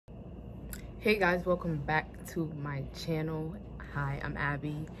Hey guys, welcome back to my channel. Hi, I'm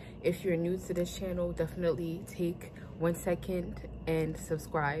Abby. If you're new to this channel, definitely take 1 second and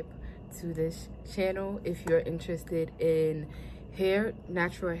subscribe to this channel if you're interested in hair,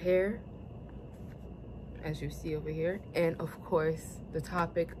 natural hair, as you see over here, and of course the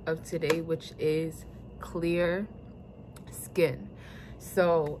topic of today, which is clear skin.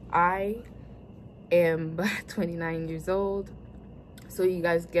 So I am 29 years old, so you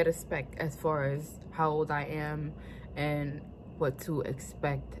guys get a spec as far as how old I am and what to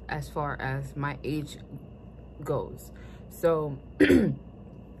expect as far as my age goes. So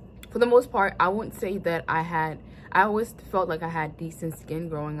for the most part, I wouldn't say that I always felt like I had decent skin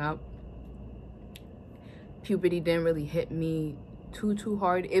growing up. Puberty didn't really hit me too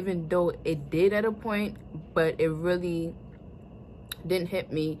hard, even though it did at a point, but it really didn't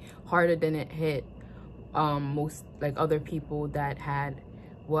hit me harder than it hit most like other people that had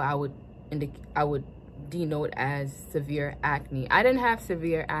what I would denote as severe acne. I didn't have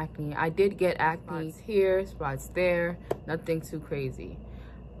severe acne. I did get acne here, spots there, nothing too crazy.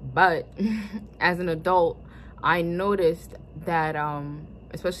 But as an adult, I noticed that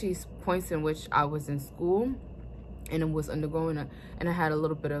especially points in which I was in school and it was undergoing and I had a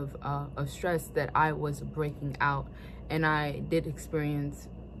little bit of stress, that I was breaking out, and I did experience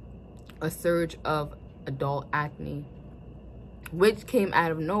a surge of adult acne, which came out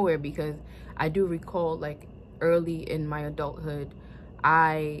of nowhere, because I do recall, like, early in my adulthood,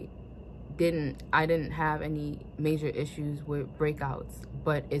 I didn't have any major issues with breakouts,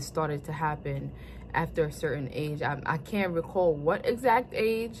 but it started to happen after a certain age. I can't recall what exact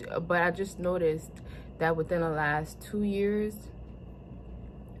age, but I just noticed that within the last 2 years,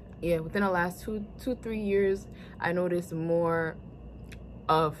 within the last 3 years, I noticed more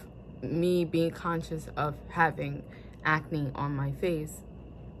of me being conscious of having acne on my face.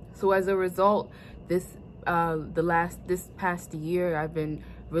 So as a result, this past year, I've been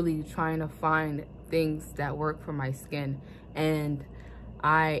really trying to find things that work for my skin, and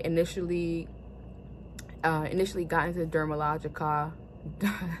I initially got into Dermalogica,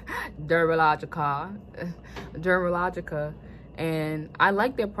 and I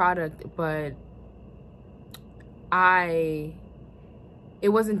like their product, but it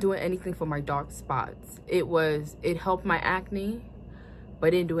wasn't doing anything for my dark spots. It helped my acne, but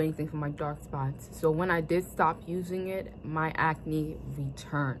it didn't do anything for my dark spots. So when I did stop using it, my acne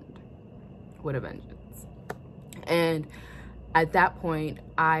returned with a vengeance. And at that point,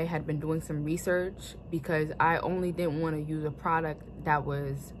 I had been doing some research, because I only didn't want to use a product that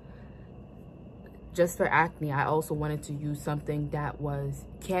was just for acne. I also wanted to use something that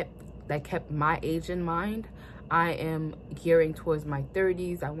kept my age in mind. I am gearing towards my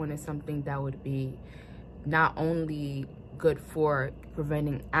 30s. I wanted something that would be not only good for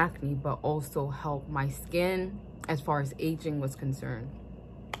preventing acne, but also help my skin as far as aging was concerned.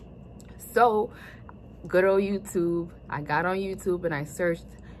 So, good old YouTube. I got on YouTube and I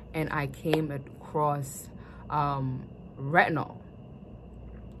searched, and I came across retinol.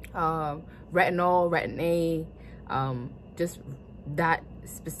 Retin-A, just that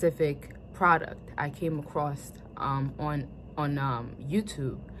specific product I came across on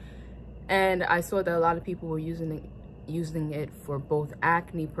YouTube, and I saw that a lot of people were using it for both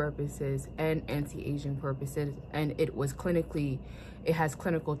acne purposes and anti-aging purposes, and it has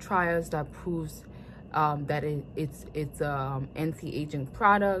clinical trials that proves that it's anti-aging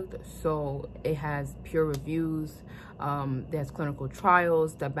product. So it has peer reviews. There's clinical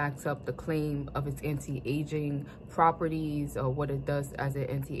trials that backs up the claim of its anti-aging properties, or what it does as it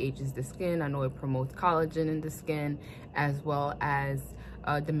anti-ages the skin. I know it promotes collagen in the skin, as well as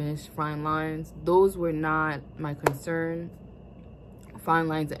diminished fine lines. Those were not my concern, fine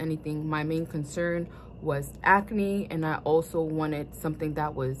lines or anything. My main concern was acne, and I also wanted something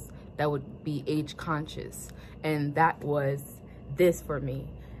that would be age conscious, and that was this for me.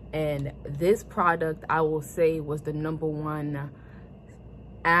 And this product, I will say, was the #1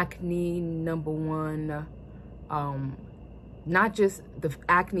 acne, not just the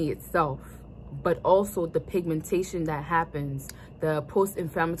acne itself, but also the pigmentation that happens, the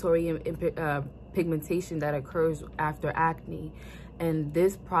post-inflammatory pigmentation that occurs after acne. And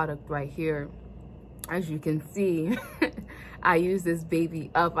this product right here, as you can see, I use this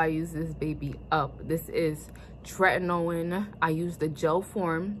baby up. This is Tretinoin. I use the gel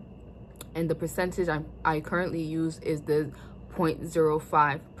form, and the percentage I currently use is the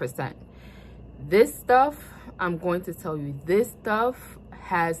 0.05%. This stuff, I'm going to tell you, this stuff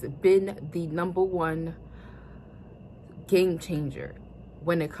has been the #1 game changer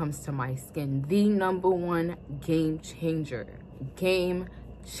when it comes to my skin. The #1 game changer. Game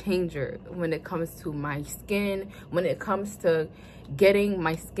changer when it comes to my skin, when it comes to getting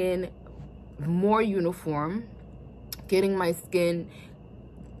my skin more uniform, getting my skin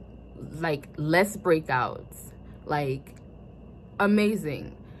like less breakouts, like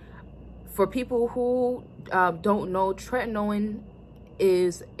amazing. For people who don't know, Tretinoin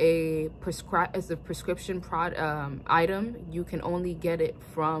is a prescription item. You can only get it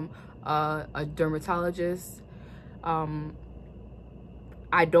from a dermatologist.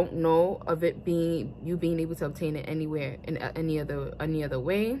 I don't know of it being able to obtain it anywhere in any other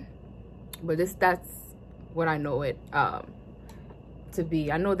way, but that's what I know it to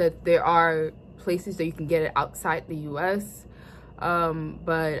be. I know that there are places that you can get it outside the US,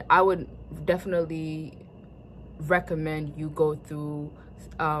 but I would definitely recommend you go through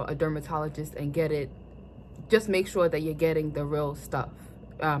a dermatologist and get it. Just make sure that you're getting the real stuff,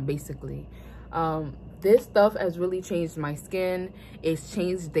 basically. This stuff has really changed my skin. It's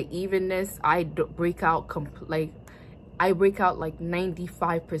changed the evenness. I break out like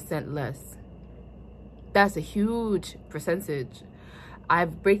 95% less. That's a huge percentage. I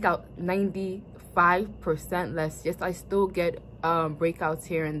break out 95% less. Yes, I still get breakouts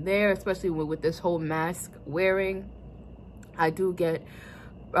here and there, especially with this whole mask wearing. I do get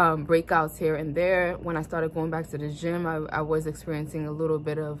breakouts here and there. When I started going back to the gym, I was experiencing a little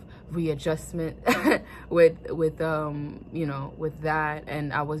bit of readjustment with you know, with that,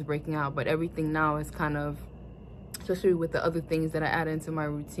 and I was breaking out. But everything now is kind of, especially with the other things that I add into my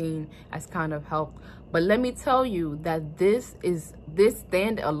routine, has kind of helped. But let me tell you that this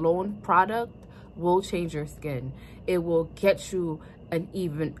standalone product will change your skin. It will get you a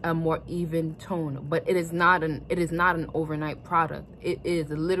more even tone, but it is not an overnight product. It is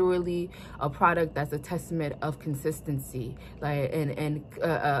literally a product that's a testament of consistency, like and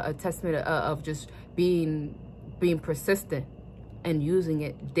a testament of just being persistent and using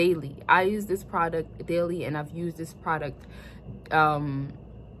it daily. I use this product daily, and I've used this product when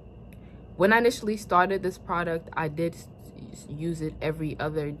I initially started this product. I did use it every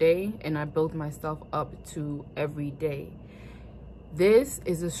other day, and I built myself up to every day. This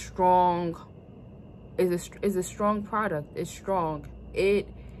is a strong product. It's strong.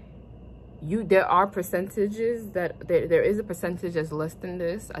 There are percentages that there is a percentage that's less than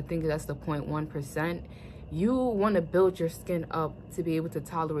this. I think that's the 0.1%. You want to build your skin up to be able to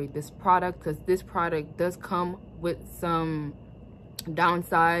tolerate this product, because this product does come with some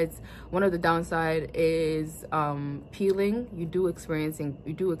downsides. One of the downside is peeling. You do experience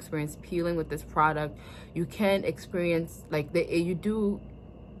peeling with this product. You can experience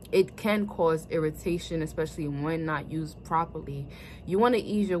it can cause irritation, especially when not used properly. You want to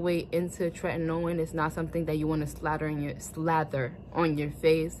ease your way into Tretinoin. It's not something that you want to slather on your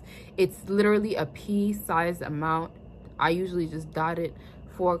face. It's literally a pea-sized amount. I usually just dot it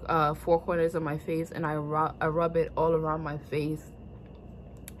four corners of my face, and I rub it all around my face.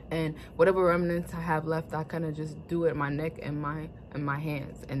 And whatever remnants I have left, I kind of just do it in my neck and my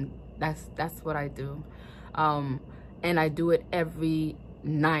hands, and that's what I do. And I do it every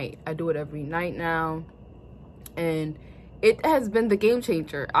night. I do it every night now, and it has been the game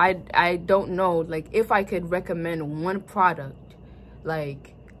changer. I don't know, like, if I could recommend one product,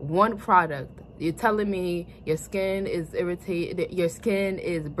 you're telling me your skin is irritated, your skin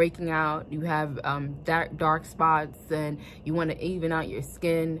is breaking out, you have dark spots, and you want to even out your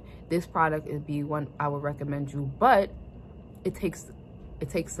skin, this product would be one I would recommend you. But it takes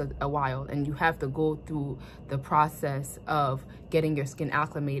a while, and you have to go through the process of getting your skin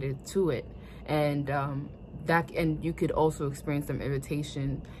acclimated to it, and you could also experience some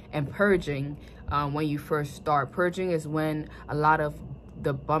irritation and purging when you first start. Purging is when a lot of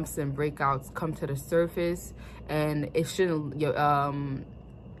the bumps and breakouts come to the surface, and it shouldn't, your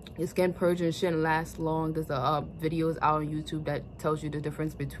skin purging shouldn't last long. There's videos out on YouTube that tells you the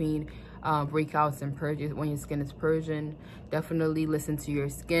difference between breakouts and purges when your skin is purging. Definitely listen to your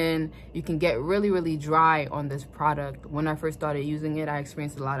skin. You can get really dry on this product. When I first started using it, I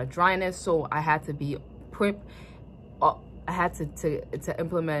experienced a lot of dryness, so I had to be I had to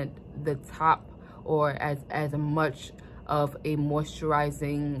implement the top, or as much of a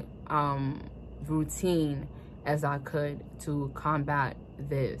moisturizing routine as I could to combat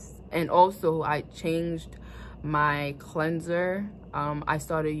this. And also, I changed my cleanser. I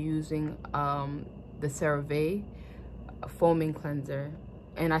started using the CeraVe foaming cleanser,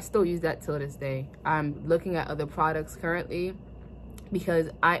 and I still use that till this day. I'm looking at other products currently because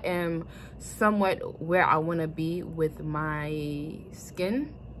I am somewhat where I want to be with my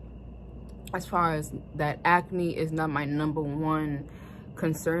skin. As far as that, acne is not my #1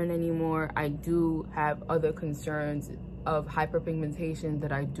 concern anymore. I do have other concerns of hyperpigmentation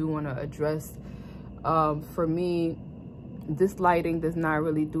that I do want to address. For me, this lighting does not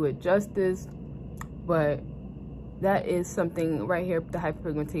really do it justice, but that is something right here. The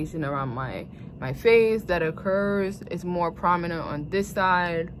hyperpigmentation around my face that occurs is more prominent on this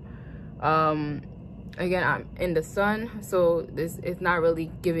side. Again, I'm in the sun, so this is not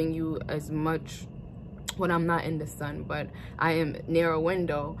really giving you as much when I'm not in the sun, but I am near a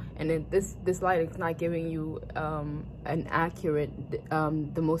window, and then this light is not giving you an accurate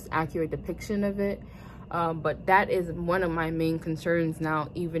the most accurate depiction of it. But that is one of my main concerns now,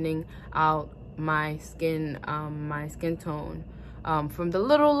 evening out my skin tone, from the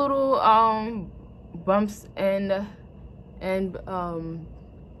little bumps and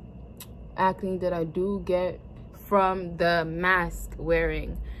acne that I do get from the mask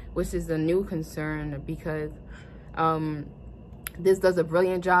wearing, which is a new concern, because this does a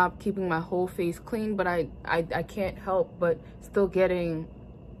brilliant job keeping my whole face clean, but I can't help but still getting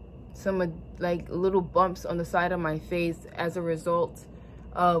some like little bumps on the side of my face as a result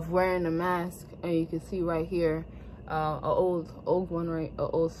of wearing a mask. And you can see right here a old one, right, a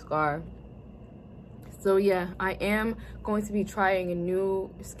old scar. So yeah, I am going to be trying a new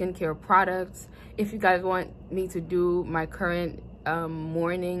skincare products. If you guys want me to do my current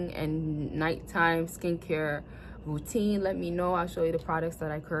morning and nighttime skincare routine, let me know. I'll show you the products that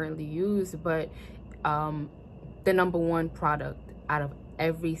I currently use. But the number one product out of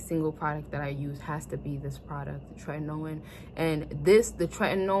every single product that I use has to be this product, the Tretinoin. And the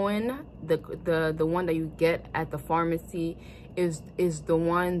Tretinoin, the one that you get at the pharmacy, is the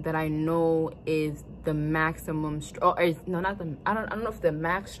one that I know is the maximum I don't know if the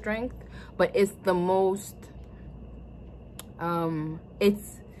max strength, but it's the most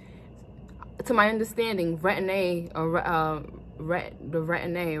it's, to my understanding, Retin-A, or the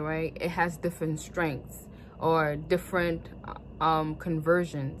Retin-A, right, it has different strengths or different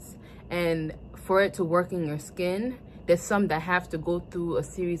conversions, and for it to work in your skin, there's some that have to go through a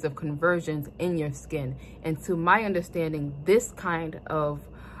series of conversions in your skin. And to my understanding, this kind of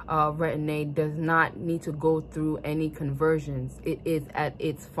Retin-A does not need to go through any conversions. It is at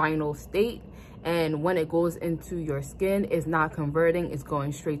its final state, and when it goes into your skin, it's not converting, it's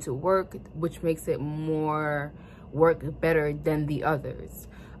going straight to work, which makes it work better than the others,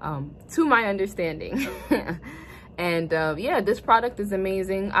 to my understanding. And yeah, this product is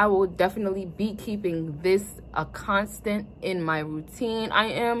amazing. I will definitely be keeping this a constant in my routine. I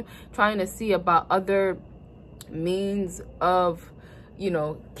am trying to see about other means of, you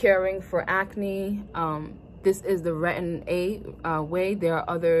know, caring for acne. This is the Retin-A way. There are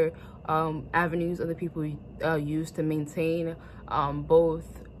other avenues other people use to maintain both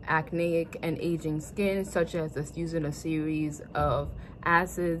acneic and aging skin, such as just using a series of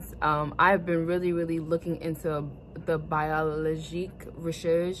acids. I've been really looking into the Biologique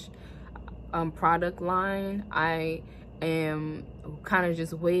Recherche product line. I am kind of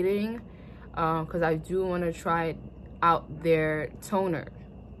just waiting because I do want to try out their toner.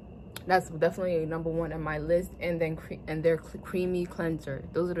 That's definitely number one on my list, and then their creamy cleanser.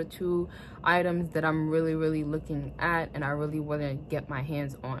 Those are the two items that I'm really looking at, and I really want to get my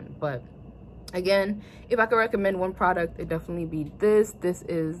hands on. But again, if I could recommend one product, it'd definitely be this. This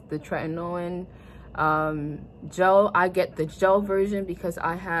is the Tretinoin gel. I get the gel version because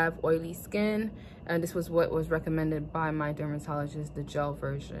I have oily skin, and this was what was recommended by my dermatologist, the gel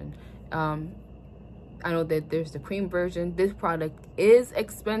version. I know that there's the cream version. This product is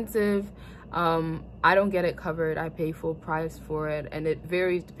expensive. I don't get it covered. I pay full price for it, and it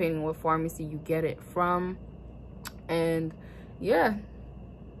varies depending on what pharmacy you get it from. And yeah,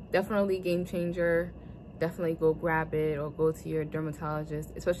 definitely game changer. Definitely go grab it, or go to your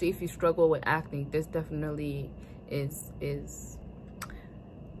dermatologist, especially if you struggle with acne. This definitely is the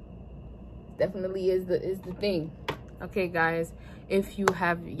thing. Okay guys, if you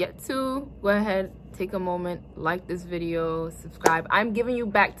have yet to, go ahead, take a moment, like this video, subscribe. I'm giving you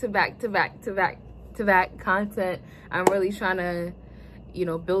back to back content. I'm really trying to, you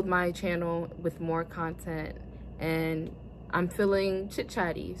know, build my channel with more content, and I'm feeling chit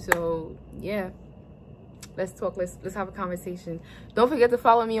chatty. So yeah, let's talk, let's have a conversation. Don't forget to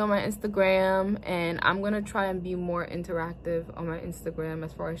follow me on my Instagram, and I'm gonna try and be more interactive on my Instagram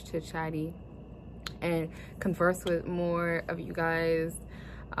as far as chit chatty, and converse with more of you guys.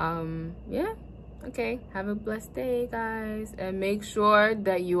 Yeah, okay, have a blessed day guys, and make sure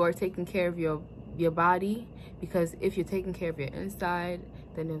that you are taking care of your body, because if you're taking care of your inside,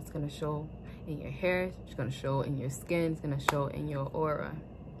 then it's gonna show in your hair, it's gonna show in your skin, it's gonna show in your aura,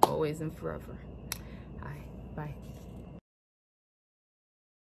 always and forever. Bye.